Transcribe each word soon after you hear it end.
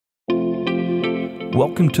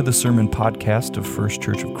Welcome to the Sermon Podcast of First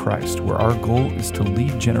Church of Christ, where our goal is to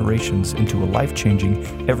lead generations into a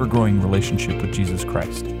life-changing, ever-growing relationship with Jesus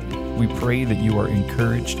Christ. We pray that you are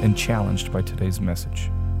encouraged and challenged by today's message.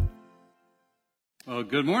 Well,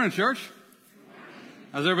 good morning, church.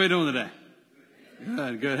 How's everybody doing today?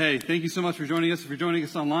 Good. Hey, thank you so much for joining us. If you're joining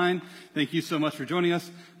us online, thank you so much for joining us.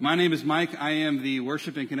 My name is Mike. I am the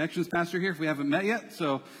Worship and Connections pastor here, if we haven't met yet.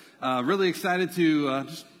 So really excited to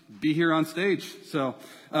just be here on stage. So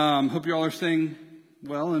hope you all are staying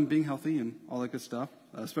well and being healthy and all that good stuff,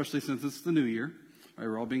 especially since it's the new year. All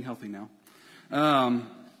right, we're all being healthy now.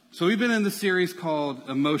 So we've been in this series called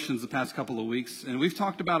Emotions the past couple of weeks, and we've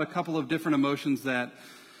talked about a couple of different emotions that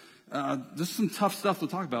just some tough stuff to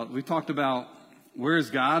talk about. We've talked about where is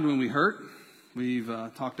God when we hurt. We've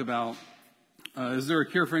talked about is there a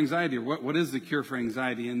cure for anxiety, or what is the cure for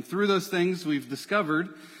anxiety? And through those things, we've discovered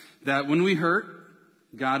that when we hurt,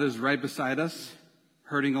 God is right beside us,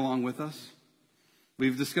 hurting along with us.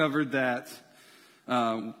 We've discovered that,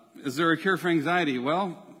 is there a cure for anxiety?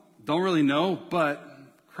 Well, don't really know, but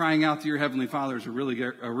crying out to your Heavenly Father is a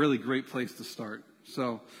really great place to start.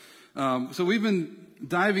 So we've been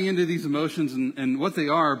diving into these emotions and what they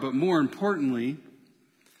are, but more importantly,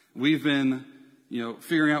 we've been,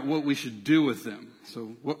 figuring out what we should do with them. So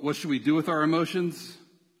what should we do with our emotions?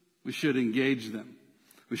 We should engage them.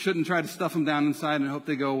 We shouldn't try to stuff them down inside and hope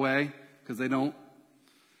they go away, because they don't.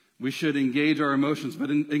 We should engage our emotions, but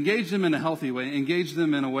engage them in a healthy way. Engage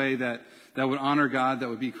them in a way that would honor God, that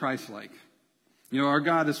would be Christ-like. Our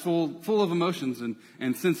God is full of emotions,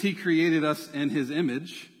 and since He created us in His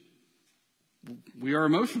image, we are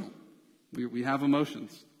emotional. We have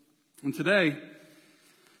emotions. And today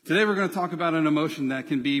we're going to talk about an emotion that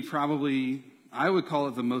can be probably, I would call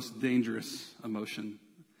it the most dangerous emotion.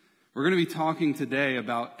 We're going to be talking today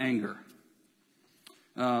about anger.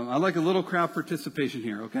 I'd like a little crowd participation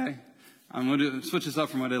here, okay? I'm going to switch this up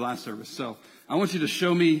from what I did last service. So I want you to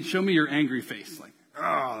show me your angry face, like,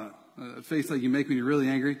 a face like you make when you're really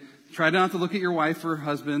angry. Try not to look at your wife or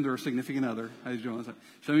husband or significant other. How you doing?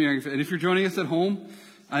 Show me your angry face. And if you're joining us at home,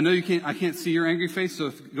 I know I can't see your angry face,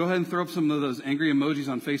 so go ahead and throw up some of those angry emojis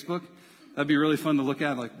on Facebook. That'd be really fun to look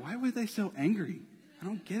at. Like, why were they so angry? I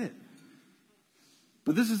don't get it.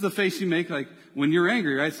 But this is the face you make, like, when you're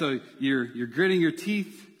angry, right? So you're gritting your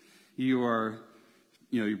teeth. You are,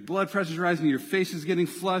 your blood pressure's rising. Your face is getting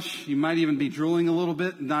flush. You might even be drooling a little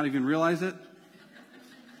bit and not even realize it.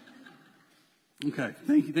 Okay,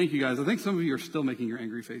 thank you guys. I think some of you are still making your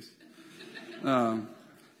angry face.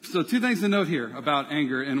 So two things to note here about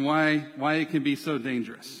anger and why it can be so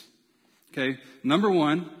dangerous. Okay, number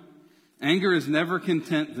one, anger is never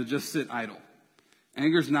content to just sit idle.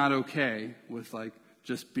 Anger's not okay with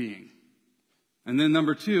just being. And then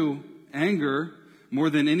number two, anger, more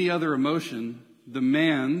than any other emotion,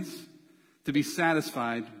 demands to be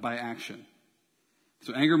satisfied by action.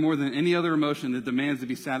 So anger, more than any other emotion, it demands to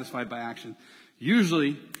be satisfied by action.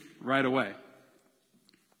 Usually right away.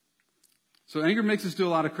 So anger makes us do a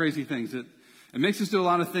lot of crazy things. It makes us do a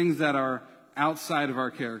lot of things that are outside of our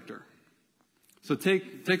character. So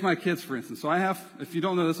take my kids, for instance. So I have, if you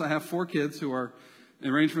don't know this, I have 4 kids who are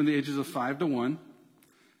ranged from the ages of 5 to 1.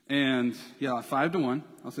 And 5 to 1.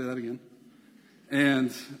 I'll say that again.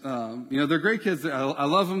 And, they're great kids. I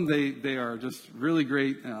love them. They are just really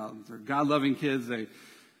great. They're God-loving kids.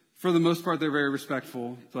 For the most part, they're very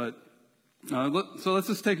respectful. But, so let's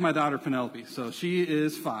just take my daughter, Penelope. So she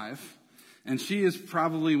is 5. And she is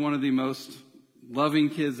probably one of the most loving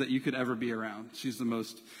kids that you could ever be around. She's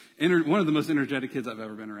one of the most energetic kids I've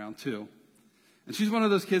ever been around, too. And she's one of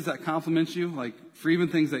those kids that compliments you, for even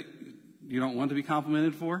things that you don't want to be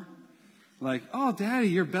complimented for. Like, oh, Daddy,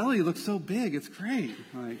 your belly looks so big. It's great.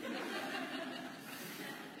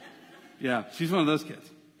 Yeah, she's one of those kids.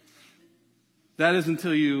 That is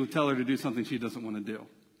until you tell her to do something she doesn't want to do.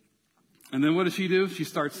 And then what does she do? She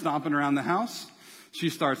starts stomping around the house. She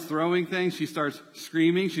starts throwing things. She starts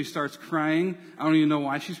screaming. She starts crying. I don't even know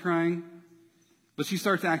why she's crying. But she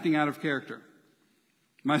starts acting out of character.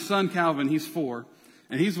 My son, Calvin, he's 4.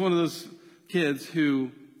 And he's one of those kids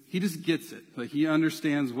who, he just gets it. He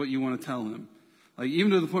understands what you want to tell him.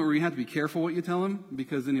 Even to the point where you have to be careful what you tell him,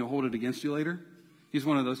 because then he'll hold it against you later. He's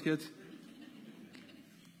one of those kids.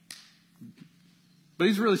 But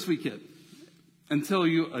he's a really sweet kid. Until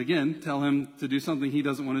you, again, tell him to do something he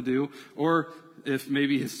doesn't want to do, or if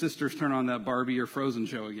maybe his sisters turn on that Barbie or Frozen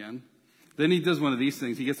show again, then he does one of these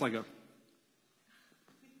things. He gets I don't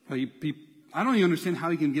even understand how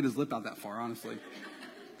he can get his lip out that far, honestly.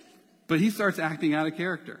 But he starts acting out of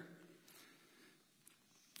character.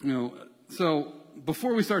 So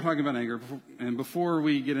before we start talking about anger, and before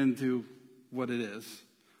we get into what it is.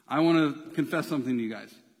 I want to confess something to you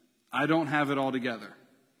guys. I don't have it all together.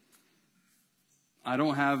 I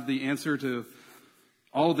don't have the answer to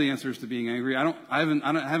all the answers to being angry. I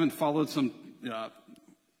haven't followed some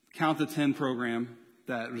count to 10 program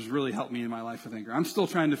that has really helped me in my life with anger. I'm still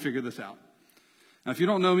trying to figure this out. Now, if you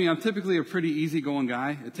don't know me, I'm typically a pretty easygoing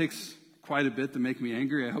guy. It takes quite a bit to make me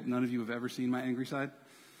angry. I hope none of you have ever seen my angry side.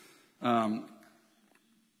 So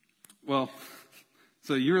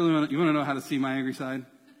you want to know how to see my angry side?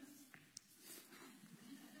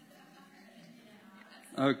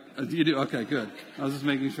 You do? Okay, good. I was just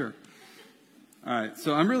making sure. All right,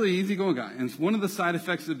 so I'm really an easygoing guy. And one of the side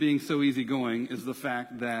effects of being so easygoing is the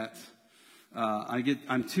fact that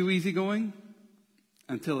I'm too easygoing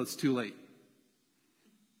until it's too late.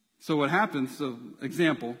 So what happens,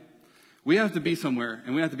 example, we have to be somewhere,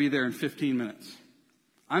 and we have to be there in 15 minutes.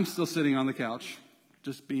 I'm still sitting on the couch,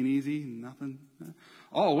 just being easy, nothing.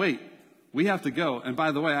 Oh, wait, we have to go. And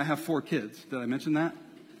by the way, I have 4 kids. Did I mention that?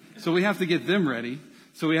 So we have to get them ready.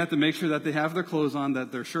 So we have to make sure that they have their clothes on,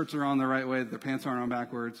 that their shirts are on the right way, that their pants aren't on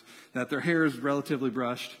backwards, that their hair is relatively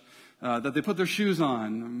brushed, that they put their shoes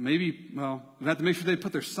on. We have to make sure they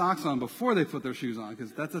put their socks on before they put their shoes on,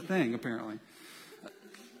 because that's a thing, apparently.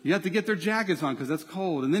 You have to get their jackets on because that's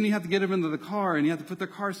cold. And then you have to get them into the car, and you have to put their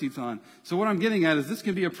car seats on. So what I'm getting at is this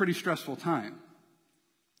can be a pretty stressful time.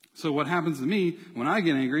 So what happens to me when I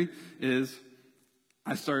get angry is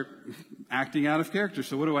I start acting out of character.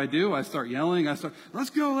 So what do? I start yelling. Let's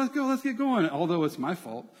go, let's get going. Although it's my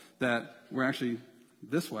fault that we're actually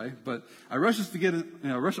this way. But I rush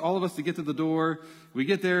all of us to get to the door. We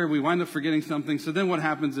get there, we wind up forgetting something. So then what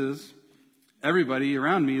happens is everybody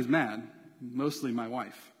around me is mad, mostly my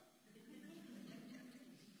wife.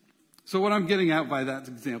 So what I'm getting at by that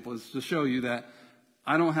example is to show you that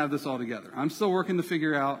I don't have this all together. I'm still working to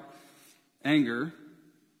figure out anger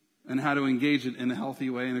and how to engage it in a healthy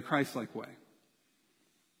way, in a Christ-like way.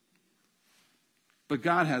 But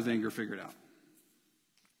God has anger figured out.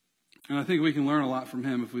 And I think we can learn a lot from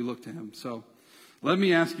him if we look to him. So let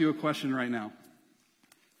me ask you a question right now.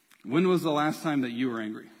 When was the last time that you were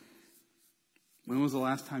angry? When was the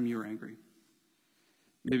last time you were angry?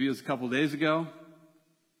 Maybe it was a couple days ago.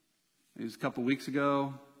 Maybe it was a couple weeks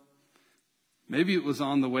ago. Maybe it was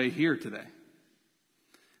on the way here today.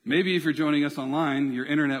 Maybe if you're joining us online, your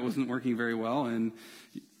internet wasn't working very well, and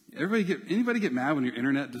anybody get mad when your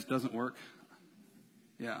internet just doesn't work?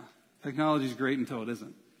 Yeah, technology's great until it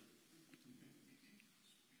isn't.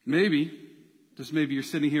 Maybe, just maybe you're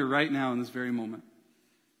sitting here right now in this very moment,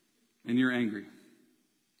 and you're angry.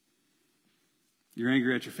 You're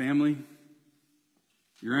angry at your family.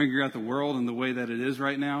 You're angry at the world and the way that it is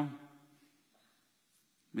right now.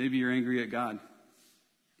 Maybe you're angry at God.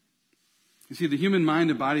 You see, the human mind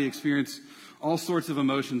and body experience all sorts of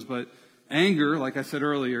emotions, but anger, like I said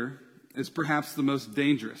earlier, is perhaps the most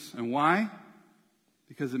dangerous. And why?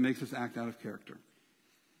 Because it makes us act out of character.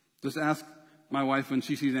 Just ask my wife when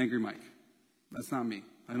she sees angry Mike. That's not me.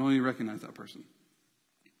 I don't even recognize that person.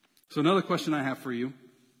 So another question I have for you.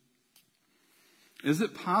 Is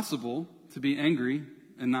it possible to be angry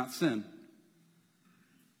and not sin?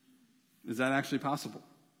 Is that actually possible?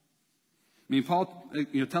 I mean, Paul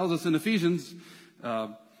tells us in Ephesians,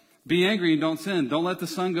 be angry and don't sin. Don't let the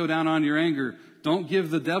sun go down on your anger. Don't give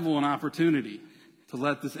the devil an opportunity to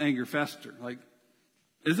let this anger fester.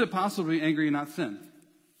 Is it possible to be angry and not sin?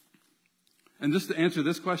 And just to answer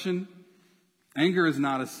this question, anger is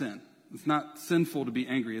not a sin. It's not sinful to be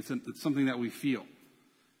angry. It's something that we feel.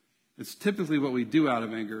 It's typically what we do out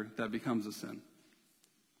of anger that becomes a sin.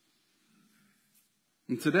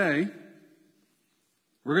 And today,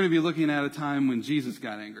 we're going to be looking at a time when Jesus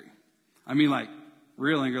got angry. I mean,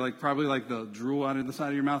 real angry, probably the drool out of the side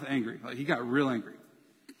of your mouth, angry. He got real angry.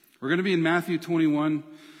 We're going to be in Matthew 21,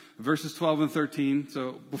 verses 12 and 13.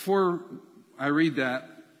 So before I read that,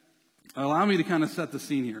 allow me to kind of set the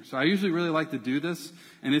scene here. So I usually really like to do this.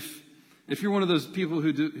 And if you're one of those people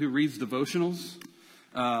who reads devotionals,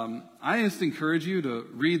 I just encourage you to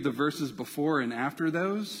read the verses before and after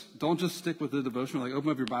those. Don't just stick with the devotional,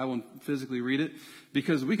 open up your Bible and physically read it,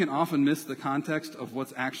 because we can often miss the context of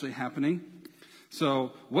what's actually happening.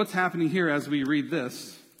 So what's happening here as we read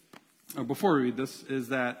this, or before we read this, is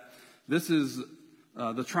that this is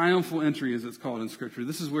the triumphal entry, as it's called in Scripture.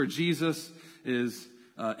 This is where Jesus is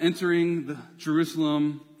entering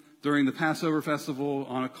Jerusalem during the Passover festival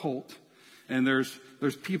on a colt. And there's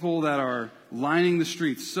people that are lining the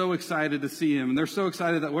streets, so excited to see him. And they're so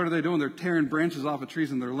excited that what are they doing? They're tearing branches off of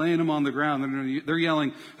trees and they're laying them on the ground. They're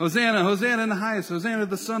yelling, Hosanna, Hosanna in the highest, Hosanna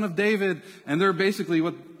the Son of David. And they're basically,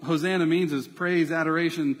 what Hosanna means is praise,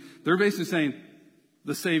 adoration. They're basically saying,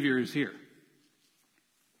 the Savior is here.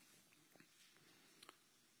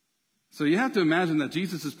 So you have to imagine that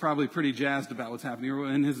Jesus is probably pretty jazzed about what's happening,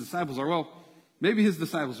 and his disciples are. Well, maybe his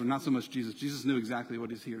disciples are not so much Jesus. Jesus knew exactly what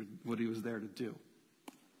he was there to do.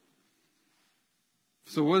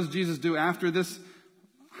 So what does Jesus do after this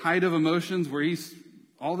height of emotions where he's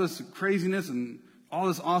all this craziness and all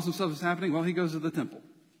this awesome stuff is happening? Well, he goes to the temple.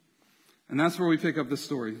 And that's where we pick up this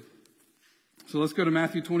story. So let's go to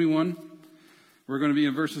Matthew 21. We're going to be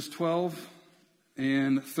in verses 12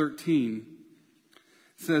 and 13.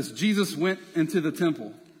 It says, Jesus went into the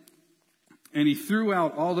temple, and he threw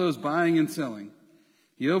out all those buying and selling.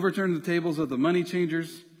 He overturned the tables of the money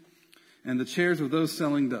changers and the chairs of those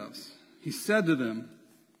selling doves. He said to them,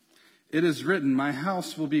 "It is written, my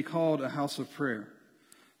house will be called a house of prayer,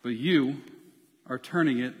 but you are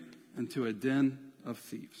turning it into a den of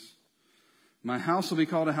thieves. My house will be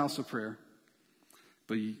called a house of prayer,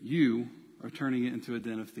 but you are turning it into a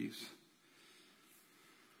den of thieves."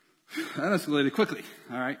 That escalated quickly.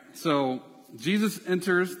 All right. So Jesus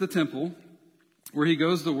enters the temple where he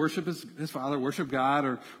goes to worship his Father, worship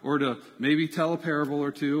God, or to maybe tell a parable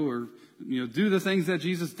or two, or do the things that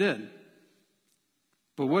Jesus did.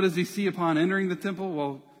 But what does he see upon entering the temple?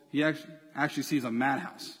 Well, he actually sees a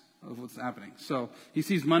madhouse of what's happening. So he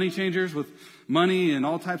sees money changers with money and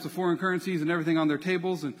all types of foreign currencies and everything on their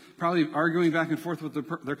tables, and probably arguing back and forth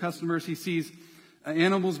with their customers. He sees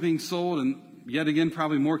animals being sold, and yet again,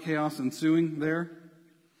 probably more chaos ensuing there.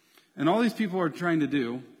 And all these people are trying to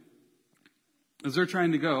do is they're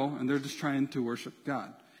trying to go and they're just trying to worship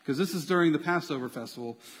God. Because this is during the Passover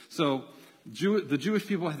festival. So the Jewish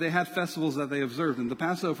people, they had festivals that they observed. And the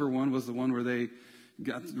Passover one was the one where they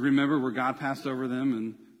remember where God passed over them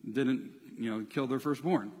and didn't, kill their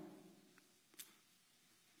firstborn.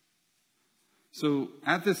 So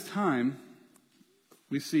at this time,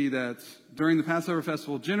 we see that during the Passover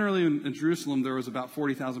festival, generally in Jerusalem, there was about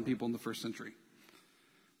 40,000 people in the first century.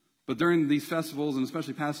 But during these festivals, and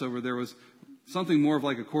especially Passover, there was something more of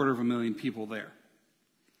like 250,000 people there.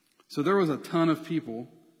 So there was a ton of people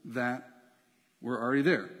that were already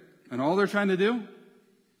there. And all they're trying to do,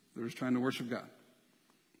 they're just trying to worship God.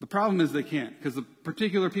 The problem is they can't, because the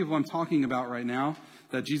particular people I'm talking about right now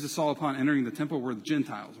that Jesus saw upon entering the temple were the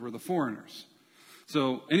Gentiles, were the foreigners.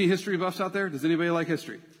 So, any history buffs out there? Does anybody like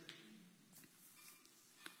history?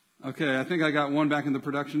 Okay, I think I got one back in the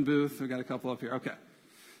production booth. I got a couple up here. Okay.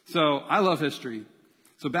 So, I love history.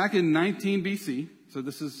 So, back in 19 BC, so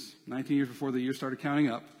this is 19 years before the year started counting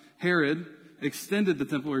up, Herod extended the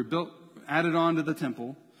temple, or added on to the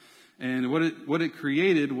temple. And what it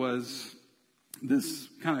created was this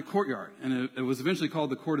kind of courtyard. And it was eventually called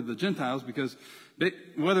the Court of the Gentiles because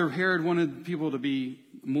whether Herod wanted people to be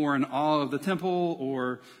more in awe of the temple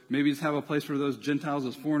or maybe just have a place for those Gentiles,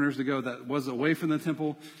 those foreigners to go that was away from the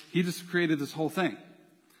temple, he just created this whole thing.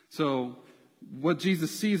 So what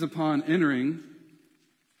Jesus sees upon entering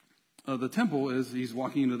the temple is he's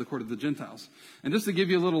walking into the Court of the Gentiles. And just to give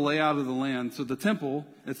you a little layout of the land, so the temple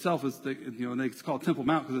itself is, it's called Temple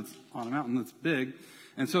Mount because it's on a mountain that's big.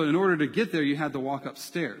 And so in order to get there, you had to walk up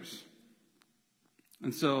stairs.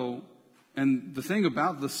 And the thing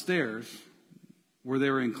about the stairs where they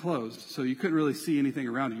were enclosed, so you couldn't really see anything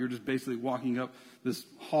around you. You're just basically walking up this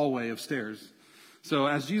hallway of stairs. So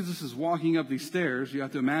as Jesus is walking up these stairs, you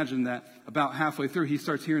have to imagine that about halfway through, he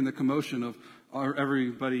starts hearing the commotion of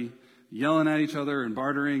everybody yelling at each other and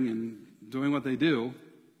bartering and doing what they do.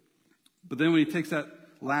 But then when he takes that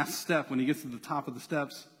last step, when he gets to the top of the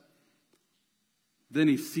steps, then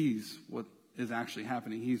he sees what is actually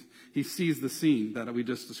happening. He sees the scene that we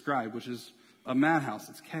just described, which is a madhouse.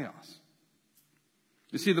 It's chaos.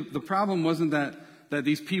 You see, the problem wasn't that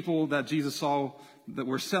these people that Jesus saw that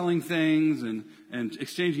were selling things and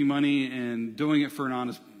exchanging money and doing it for an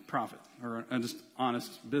honest profit or just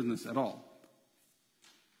honest business at all.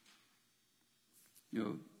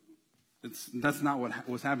 That's not what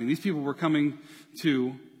was happening. These people were coming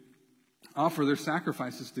to offer their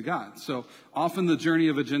sacrifices to God. So often the journey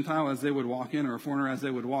of a Gentile as they would walk in, or a foreigner as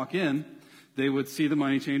they would walk in, they would see the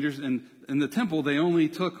money changers. And in the temple, they only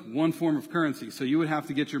took one form of currency. So you would have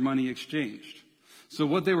to get your money exchanged. So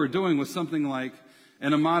what they were doing was something like,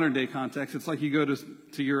 in a modern day context, it's like you go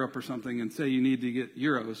to Europe or something and say you need to get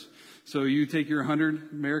euros. So you take your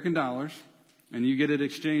 $100 American and you get it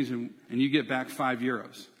exchanged and you get back 5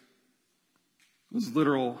 euros. It was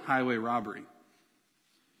literal highway robbery.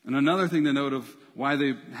 And another thing to note of why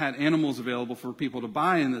they had animals available for people to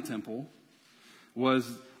buy in the temple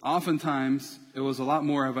was oftentimes it was a lot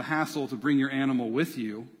more of a hassle to bring your animal with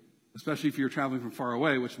you, especially if you're traveling from far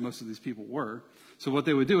away, which most of these people were. So what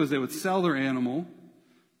they would do is they would sell their animal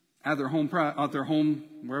at their home,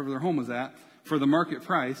 wherever their home was at, for the market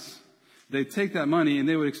price. they'd take that money and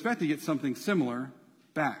they would expect to get something similar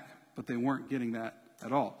back, but they weren't getting that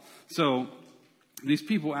at all. So these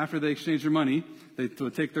people, after they exchanged their money, they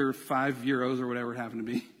would take their 5 euros or whatever it happened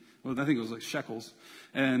to be. Well, I think it was like shekels.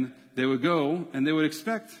 And they would go and they would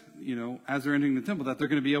expect, as they're entering the temple, that they're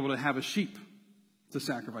going to be able to have a sheep to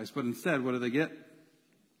sacrifice. But instead, what do they get?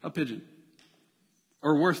 A pigeon.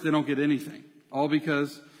 Or worse, they don't get anything. All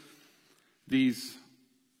because these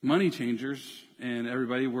money changers and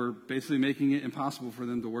everybody were basically making it impossible for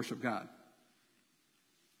them to worship God.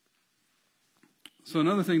 So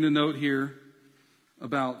another thing to note here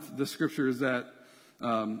about the scripture is that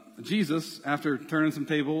Jesus, after turning some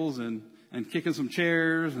tables and kicking some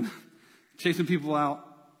chairs and chasing people out,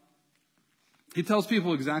 he tells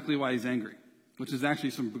people exactly why he's angry, which is actually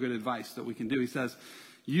some good advice that we can do. He says,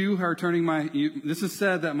 this is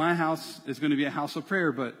said that my house is going to be a house of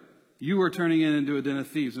prayer, but you are turning it into a den of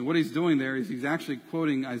thieves. And what he's doing there is he's actually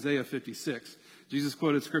quoting Isaiah 56. Jesus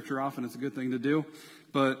quoted scripture often. It's a good thing to do.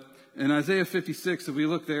 But in Isaiah 56, if we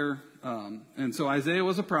look there, and so Isaiah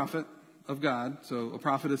was a prophet of God. So a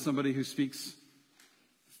prophet is somebody who speaks,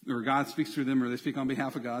 or God speaks through them, or they speak on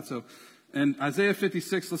behalf of God. So in Isaiah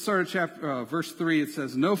 56, let's start at verse 3. It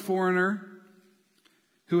says, "No foreigner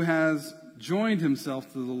who has joined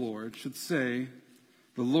himself to the Lord should say,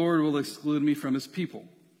 'The Lord will exclude me from his people.'"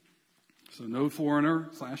 So no foreigner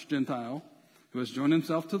 / Gentile who has joined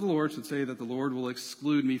himself to the Lord should say that the Lord will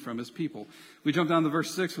exclude me from his people. We jump down to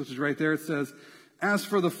verse 6, which is right there. It says, "As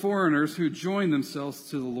for the foreigners who join themselves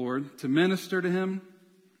to the Lord to minister to him,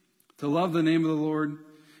 to love the name of the Lord,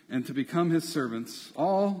 and to become his servants,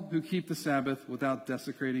 all who keep the Sabbath without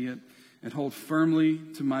desecrating it and hold firmly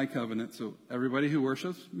to my covenant," so everybody who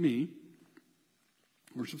worships me,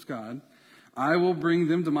 worships God, "I will bring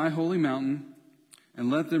them to my holy mountain and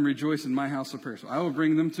let them rejoice in my house of prayer." So I will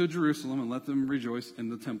bring them to Jerusalem and let them rejoice in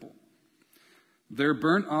the temple. "Their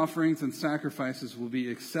burnt offerings and sacrifices will be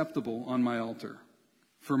acceptable on my altar.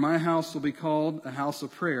 For my house will be called a house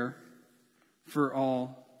of prayer for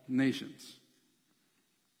all nations."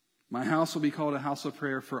 My house will be called a house of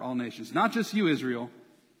prayer for all nations. Not just you, Israel.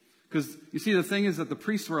 Because you see, the thing is that the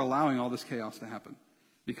priests were allowing all this chaos to happen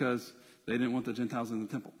because they didn't want the Gentiles in the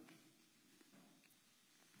temple.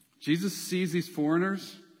 Jesus sees these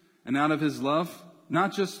foreigners, and out of his love,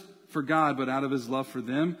 not just for God, but out of his love for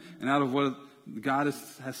them, and out of what God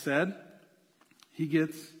has said, he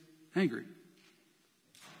gets angry.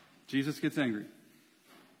 Jesus gets angry.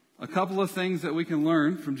 A couple of things that we can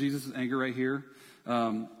learn from Jesus' anger right here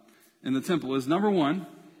in the temple is, number one,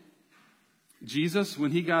 Jesus,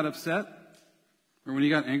 when he got upset, or when he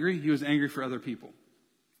got angry, he was angry for other people.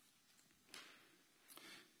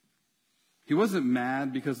 He wasn't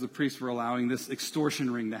mad because the priests were allowing this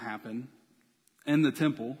extortion ring to happen in the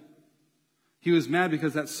temple. He was mad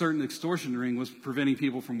because that certain extortion ring was preventing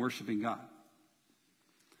people from worshiping God.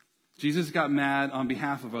 Jesus got mad on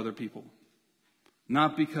behalf of other people,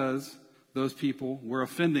 not because those people were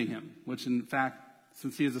offending him, which in fact,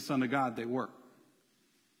 since he is the Son of God, they were.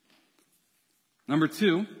 Number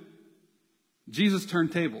two, Jesus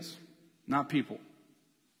turned tables, not people.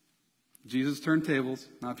 Jesus turned tables,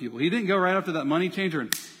 not people. He didn't go right up to that money changer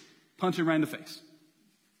and punch him right in the face.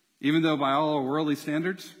 Even though by all our worldly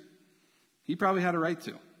standards, he probably had a right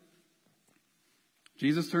to.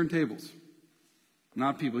 Jesus turned tables,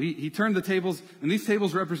 not people. He turned the tables, and these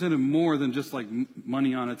tables represented more than just like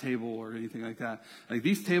money on a table or anything like that. Like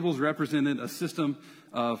these tables represented a system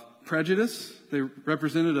of prejudice. They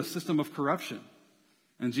represented a system of corruption.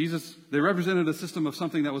 And they represented a system of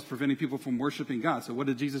something that was preventing people from worshiping God. So what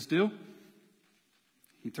did Jesus do?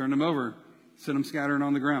 He turned them over, sent them scattering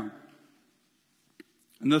on the ground.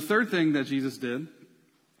 And the third thing that Jesus did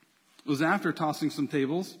was, after tossing some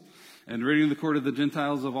tables and ridding the court of the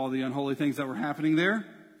Gentiles of all the unholy things that were happening there,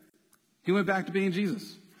 he went back to being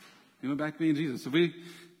Jesus. He went back to being Jesus. So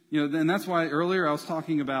and that's why earlier I was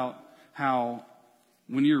talking about how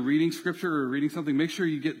when you're reading scripture or reading something, make sure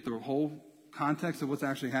you get the whole context of what's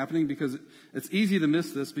actually happening, because it's easy to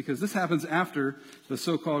miss this, because this happens after the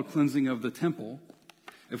so-called cleansing of the temple.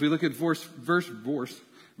 If we look at verse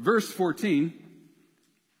 14,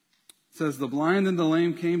 it says, "The blind and the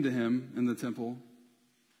lame came to him in the temple,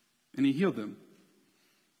 and he healed them."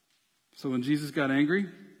 So when Jesus got angry,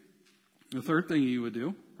 the third thing he would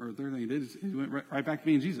do, or the third thing he did, is he went right back to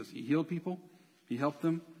being Jesus. He healed people. He helped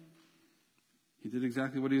them. He did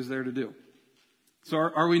exactly what he was there to do. So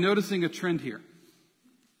are we noticing a trend here?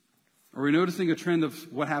 Are we noticing a trend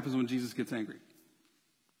of what happens when Jesus gets angry?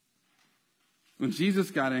 When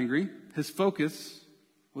Jesus got angry, his focus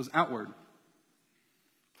was outward.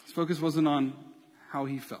 His focus wasn't on how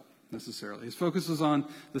he felt. necessarily. His focus was on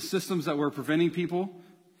the systems that were preventing people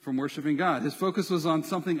from worshiping God. His focus was on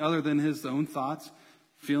something other than his own thoughts,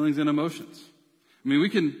 feelings, and emotions. I mean, we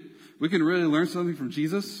can really learn something from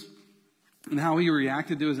Jesus and how he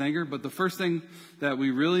reacted to his anger, but the first thing that we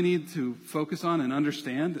really need to focus on and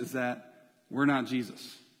understand is that we're not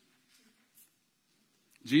Jesus.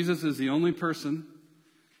 Jesus is the only person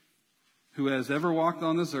who has ever walked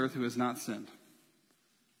on this earth who has not sinned.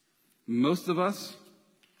 Most of us,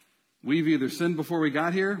 we've either sinned before we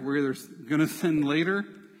got here, we're either going to sin later,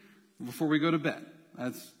 before we go to bed.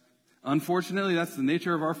 Unfortunately, that's the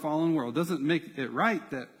nature of our fallen world. It doesn't make it right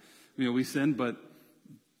that we sin, but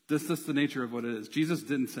that's just the nature of what it is. Jesus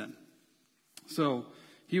didn't sin. So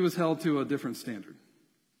he was held to a different standard.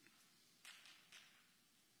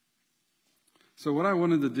 So what I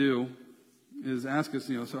wanted to do is ask us,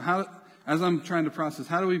 so how, as I'm trying to process,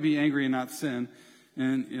 how do we be angry and not sin?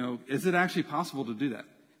 And, is it actually possible to do that?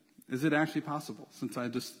 Is it actually possible? Since I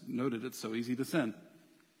just noted it's so easy to sin.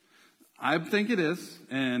 I think it is,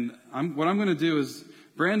 and what I'm going to do is,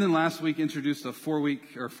 Brandon last week introduced a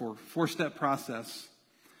four-step process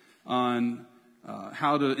on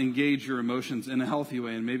how to engage your emotions in a healthy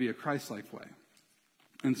way and maybe a Christ-like way.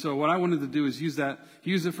 And so what I wanted to do is use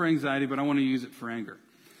it for anxiety, but I want to use it for anger.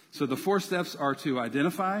 So the 4 steps are to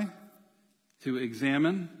identify, to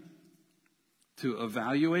examine, to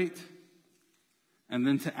evaluate, and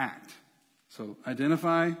then to act. So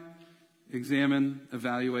identify, examine,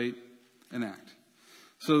 evaluate, and act.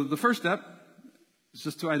 So the first step is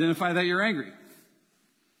just to identify that you're angry.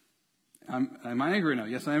 Am I angry now?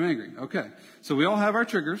 Yes, I am angry. Okay. So we all have our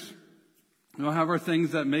triggers. We all have our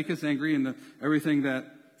things that make us angry and everything that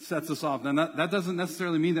sets us off. Now that doesn't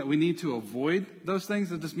necessarily mean that we need to avoid those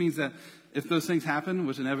things. It just means that if those things happen,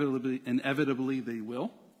 which inevitably they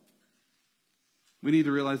will, we need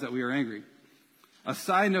to realize that we are angry. A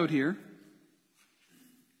side note here,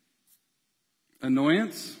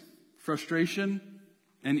 annoyance, frustration,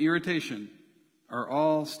 and irritation are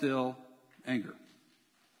all still anger.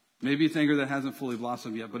 Maybe it's anger that hasn't fully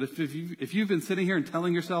blossomed yet, but if you've been sitting here and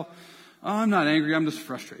telling yourself, "Oh, I'm not angry, I'm just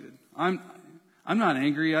frustrated. I'm not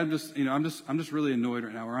angry, I'm just really annoyed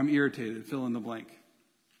right now, or I'm irritated," fill in the blank.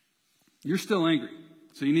 You're still angry,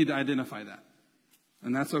 so you need to identify that.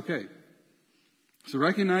 And that's okay. So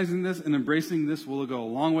recognizing this and embracing this will go a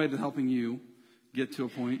long way to helping you get to a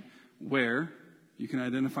point where you can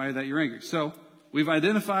identify that you're angry. So we've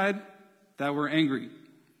identified that we're angry.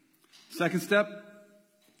 Second step,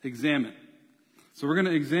 examine. So we're going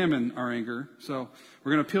to examine our anger. So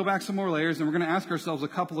we're going to peel back some more layers and we're going to ask ourselves a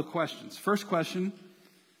couple of questions. First question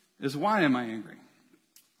is, why am I angry?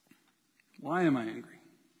 Why am I angry?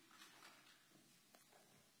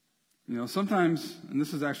 Sometimes, and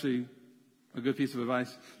this is actually a good piece of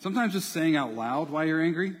advice, sometimes just saying out loud why you're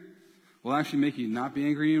angry will actually make you not be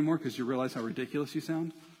angry anymore because you realize how ridiculous you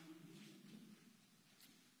sound.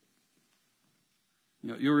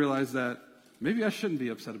 You'll realize that maybe I shouldn't be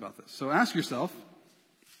upset about this. So ask yourself,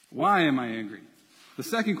 why am I angry? The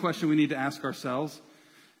second question we need to ask ourselves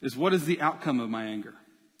is, what is the outcome of my anger?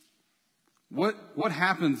 What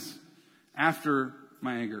happens after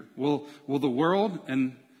my anger? Will the world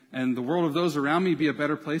and the world of those around me be a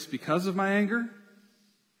better place because of my anger?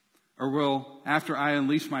 Or will, after I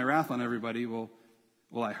unleash my wrath on everybody, will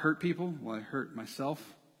I hurt people? Will I hurt myself?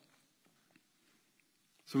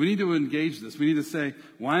 So we need to engage this. We need to say,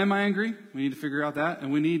 why am I angry? We need to figure out that.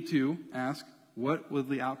 And we need to ask, what would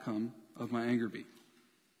the outcome of my anger be?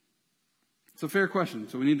 It's a fair question,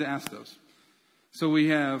 so we need to ask those. So we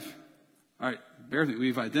have, all right, bear with me.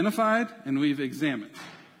 We've identified and we've examined.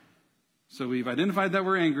 So we've identified that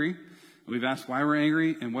we're angry. We've asked why we're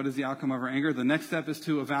angry and what is the outcome of our anger. The next step is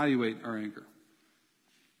to evaluate our anger.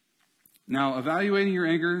 Now, evaluating your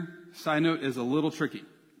anger, side note, is a little tricky.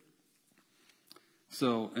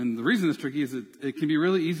 So, and the reason it's tricky is it can be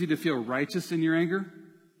really easy to feel righteous in your anger.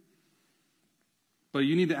 But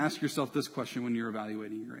you need to ask yourself this question when you're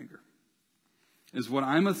evaluating your anger. Is what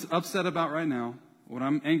I'm upset about right now, what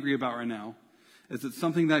I'm angry about right now, is it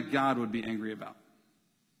something that God would be angry about?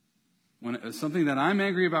 When it's something that I'm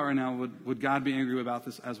angry about right now, would God be angry about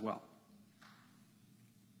this as well?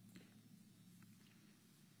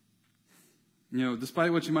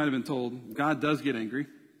 Despite what you might have been told, God does get angry.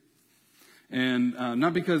 And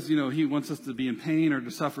not because, he wants us to be in pain or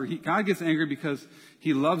to suffer. God gets angry because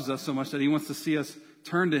he loves us so much that he wants to see us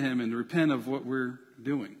turn to him and repent of what we're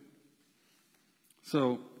doing.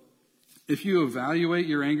 So if you evaluate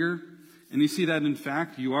your anger and you see that, in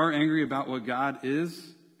fact, you are angry about what God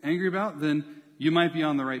is angry about, then you might be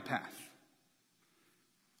on the right path.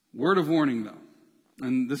 Word of warning, though.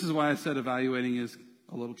 And this is why I said evaluating is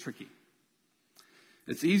a little tricky.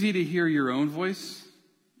 It's easy to hear your own voice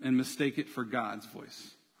and mistake it for God's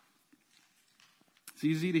voice. It's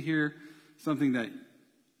easy to hear something that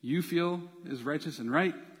you feel is righteous and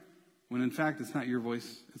right, when in fact it's not your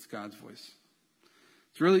voice, it's God's voice.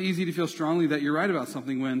 It's really easy to feel strongly that you're right about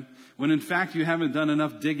something when in fact you haven't done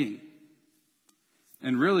enough digging.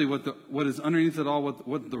 And really what is underneath it all,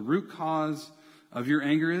 what the root cause of your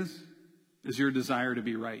anger is your desire to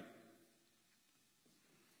be right.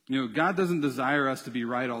 You know, God doesn't desire us to be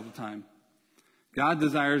right all the time. God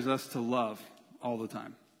desires us to love all the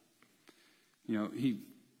time. You know,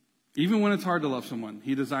 even when it's hard to love someone,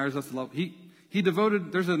 he desires us to love.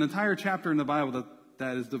 There's an entire chapter in the Bible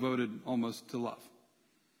that is devoted almost to love.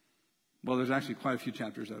 Well, there's actually quite a few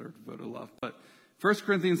chapters that are devoted to love. But 1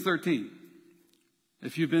 Corinthians 13,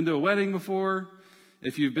 if you've been to a wedding before,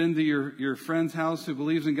 if you've been to your friend's house who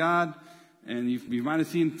believes in God, and you might have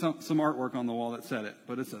seen some artwork on the wall that said it,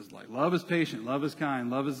 but it says, like, love is patient, love is kind,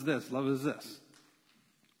 love is this, love is this.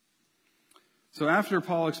 So after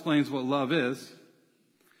Paul explains what love is,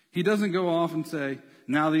 he doesn't go off and say,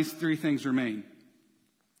 now these three things remain: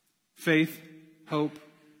 faith, hope,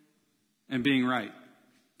 and being right.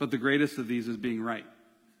 But the greatest of these is being right.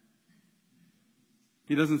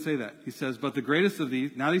 He doesn't say that. He says, but the greatest of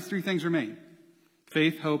these, now these three things remain: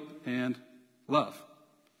 faith, hope, and love.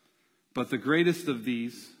 But the greatest of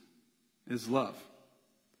these is love.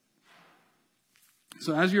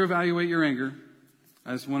 So as you evaluate your anger,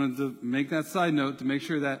 I just wanted to make that side note to make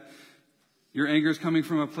sure that your anger is coming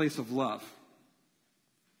from a place of love,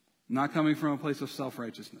 not coming from a place of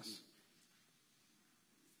self-righteousness.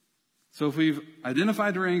 So if we've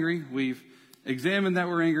identified we're angry, we've examined that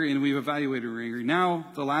we're angry, and we've evaluated we're angry, now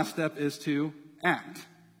the last step is to act.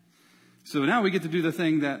 So now we get to do the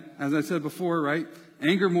thing that, as I said before, right?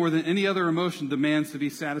 Anger more than any other emotion demands to be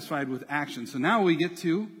satisfied with action. So now we get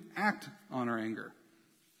to act on our anger.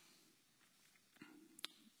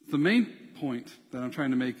 The main point that I'm trying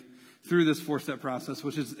to make through this 4-step process,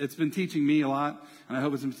 which is, it's been teaching me a lot, and I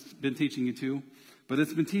hope it's been teaching you too, but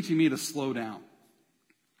it's been teaching me to slow down.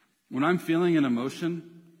 When I'm feeling an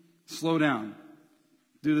emotion, slow down.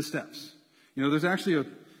 Do the steps. You know, there's actually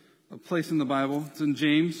a place in the Bible. It's in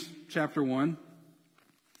James chapter 1,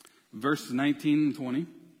 verse 19 and 20.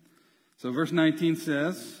 So verse 19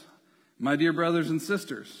 says, my dear brothers and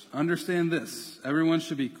sisters, understand this. Everyone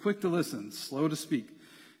should be quick to listen, slow to speak,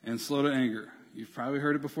 and slow to anger. You've probably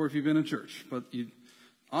heard it before if you've been in church, but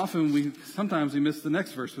sometimes we miss the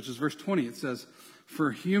next verse, which is verse 20. It says,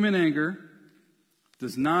 for human anger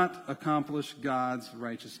does not accomplish God's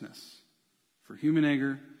righteousness. For human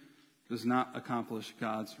anger does not accomplish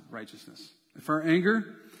God's righteousness. If our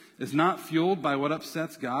anger is not fueled by what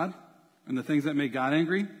upsets God and the things that make God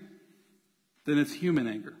angry, then it's human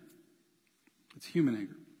anger. It's human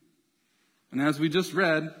anger. And as we just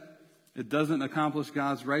read, it doesn't accomplish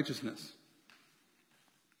God's righteousness.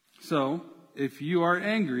 So, if you are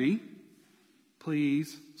angry,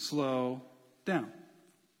 please slow down.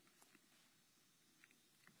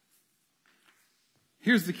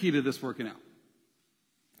 Here's the key to this working out.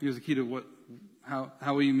 Here's the key to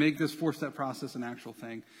how we make this 4-step process an actual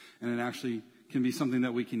thing, and it actually can be something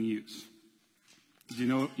that we can use.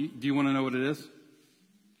 Do you want to know what it is?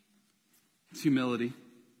 It's humility.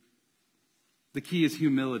 The key is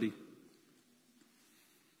humility.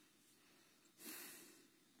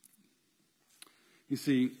 You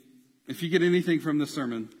see, if you get anything from this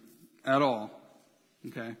sermon at all,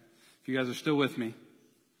 okay, if you guys are still with me,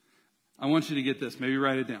 I want you to get this. Maybe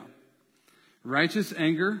write it down. Righteous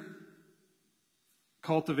anger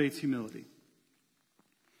cultivates humility.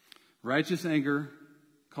 Righteous anger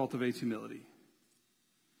cultivates humility.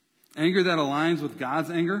 Anger that aligns with God's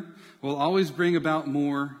anger will always bring about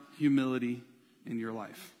more humility in your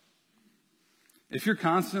life. If you're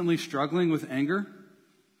constantly struggling with anger,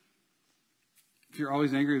 if you're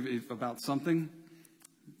always angry about something,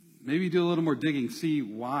 maybe do a little more digging, see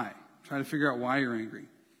why. Try to figure out why you're angry.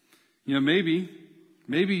 You know,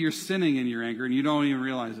 maybe you're sinning in your anger and you don't even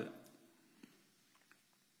realize it.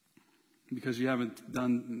 Because you haven't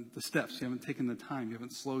done the steps, you haven't taken the time, you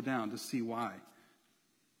haven't slowed down to see why.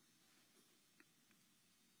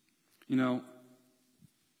 You know,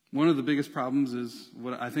 one of the biggest problems is,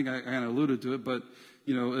 what I think I kind of alluded to it, but,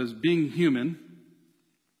 you know, is being human.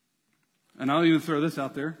 And I'll even throw this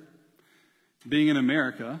out there. Being in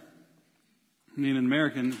America, being an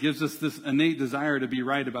American gives us this innate desire to be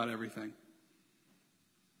right about everything.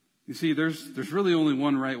 You see, there's really only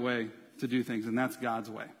one right way to do things, and that's God's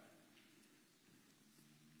way.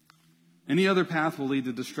 Any other path will lead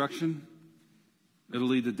to destruction. It'll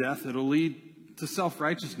lead to death. It'll lead to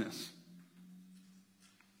self-righteousness.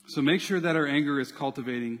 So make sure that our anger is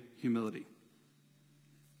cultivating humility.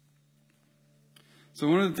 So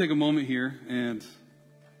I wanted to take a moment here, and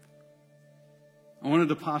I wanted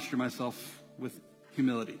to posture myself with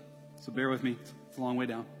humility. So bear with me. It's a long way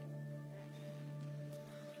down.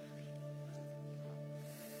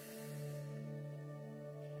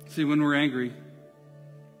 See, when we're angry,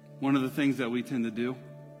 one of the things that we tend to do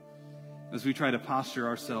is we try to posture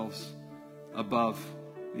ourselves above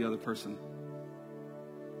the other person.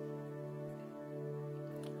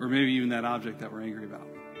 Or maybe even that object that we're angry about.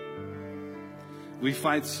 We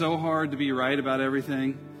fight so hard to be right about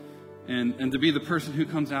everything and to be the person who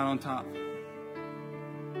comes out on top.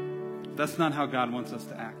 That's not how God wants us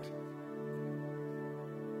to act.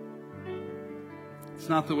 It's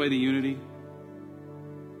not the way to unity.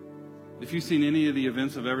 If you've seen any of the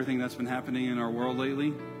events of everything that's been happening in our world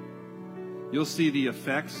lately, you'll see the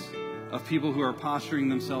effects of people who are posturing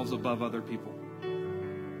themselves above other people.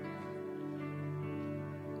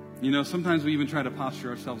 You know, sometimes we even try to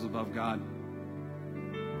posture ourselves above God.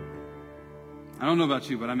 I don't know about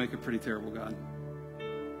you, but I make a pretty terrible God.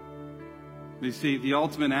 You see, the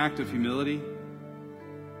ultimate act of humility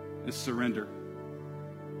is surrender.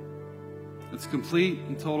 It's complete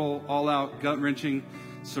and total, all-out, gut-wrenching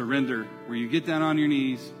surrender, where you get down on your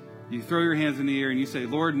knees, you throw your hands in the air, and you say,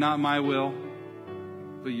 Lord, not my will,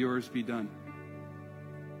 but yours be done.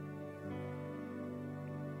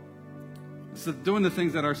 It's doing the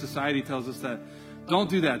things that our society tells us that don't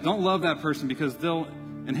do that. Don't love that person because they'll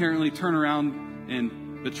inherently turn around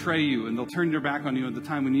and betray you, and they'll turn their back on you at the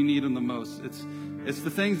time when you need them the most. It's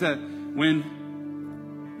the things that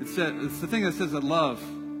it's the thing that says that love,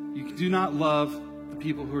 you do not love the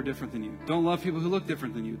people who are different than you. Don't love people who look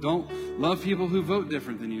different than you. Don't love people who vote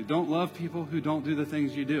different than you. Don't love people who don't do the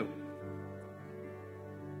things you do.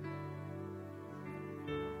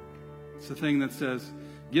 It's the thing that says,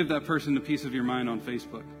 give that person a piece of your mind on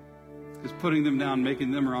Facebook. Because putting them down,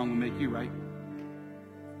 making them wrong will make you right.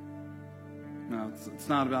 No, it's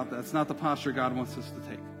not about that. It's not the posture God wants us to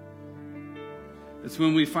take. It's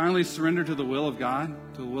when we finally surrender to the will of God,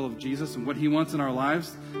 to the will of Jesus and what He wants in our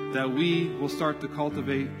lives, that we will start to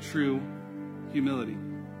cultivate true humility.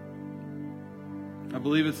 I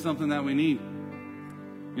believe it's something that we need.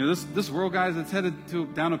 You know, this world, guys, it's headed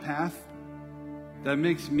down a path that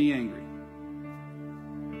makes me angry.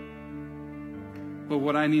 But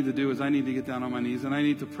what I need to do is I need to get down on my knees and I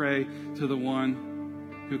need to pray to the one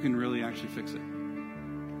who can really actually fix it.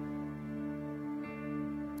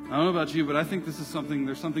 I don't know about you, but I think there's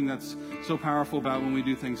something that's so powerful about when we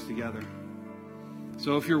do things together.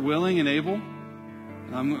 So if you're willing and able,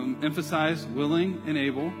 and I'm going to emphasize willing and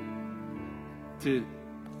able to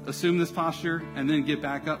assume this posture and then get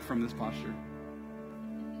back up from this posture,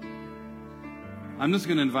 I'm just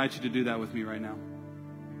going to invite you to do that with me right now.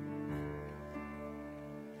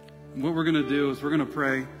 What we're going to do is we're going to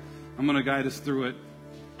pray. I'm going to guide us through it.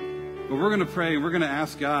 But we're going to pray and we're going to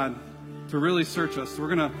ask God to really search us. We're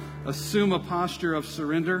going to assume a posture of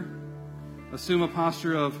surrender, assume a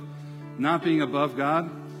posture of not being above God,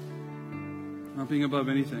 not being above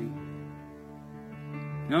anything.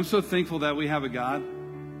 And I'm so thankful that we have a God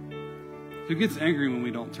who gets angry when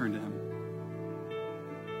we don't turn to Him.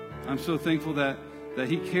 I'm so thankful that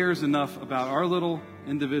He cares enough about our little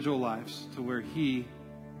individual lives to where He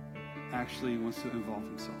actually wants to involve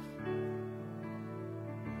Himself.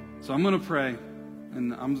 So I'm going to pray,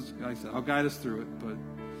 and like I said, I'll guide us through it.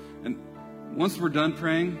 And once we're done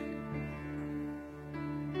praying,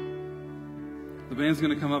 the band's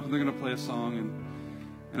going to come up and they're going to play a song.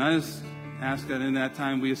 And I just ask that in that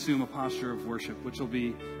time we assume a posture of worship, which will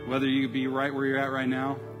be whether you be right where you're at right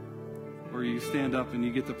now, or you stand up and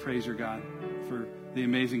you get to praise your God for the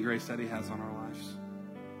amazing grace that He has on our lives.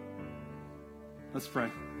 Let's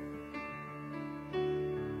pray.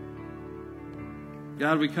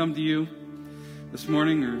 God, we come to you this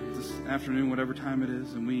morning or this afternoon, whatever time it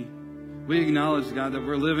is, and we acknowledge, God, that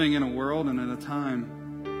we're living in a world and in a time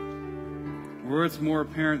where it's more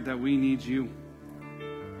apparent that we need you.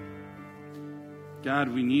 God,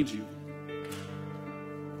 we need you.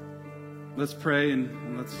 Let's pray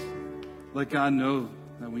and let's let God know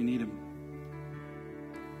that we need Him.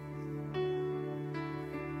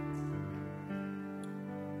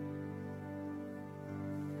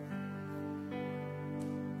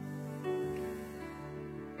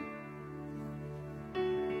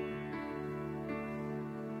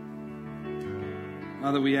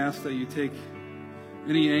 Father, we ask that you take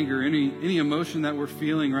any anger, any emotion that we're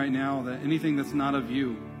feeling right now, that anything that's not of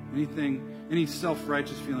you, any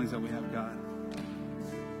self-righteous feelings that we have, God,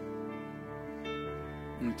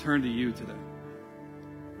 and we turn to you today.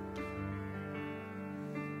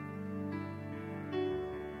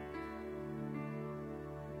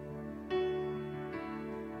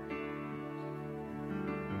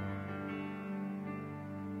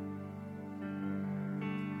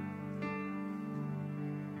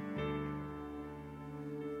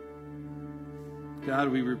 God,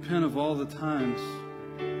 we repent of all the times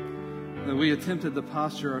that we attempted to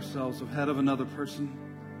posture ourselves ahead of another person,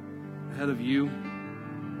 ahead of you.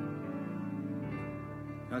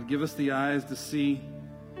 God, give us the eyes to see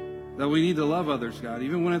that we need to love others, God,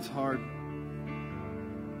 even when it's hard.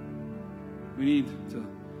 We need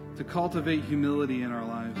to cultivate humility in our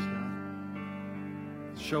lives,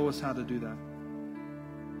 God. Show us how to do that.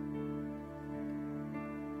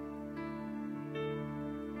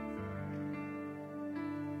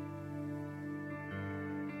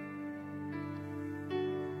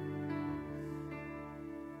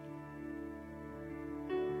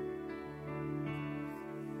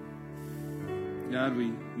 God,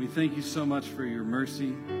 we thank you so much for your mercy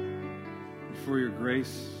and for your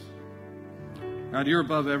grace. God, you're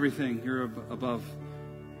above everything. You're above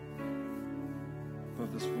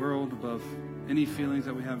this world, above any feelings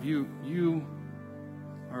that we have. You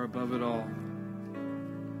are above it all.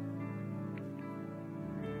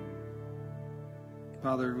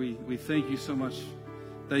 Father, we thank you so much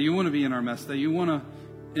that you want to be in our mess, that you want to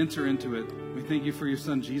enter into it. We thank you for your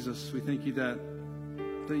son, Jesus. We thank you that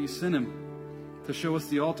you sent him to show us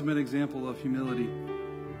the ultimate example of humility.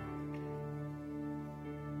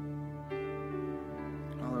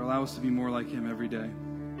 Father, allow us to be more like him every day.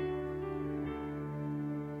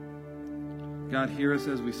 God, hear us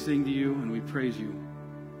as we sing to you and we praise you.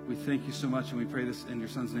 We thank you so much, and we pray this in your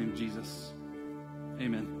son's name, Jesus.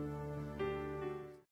 Amen.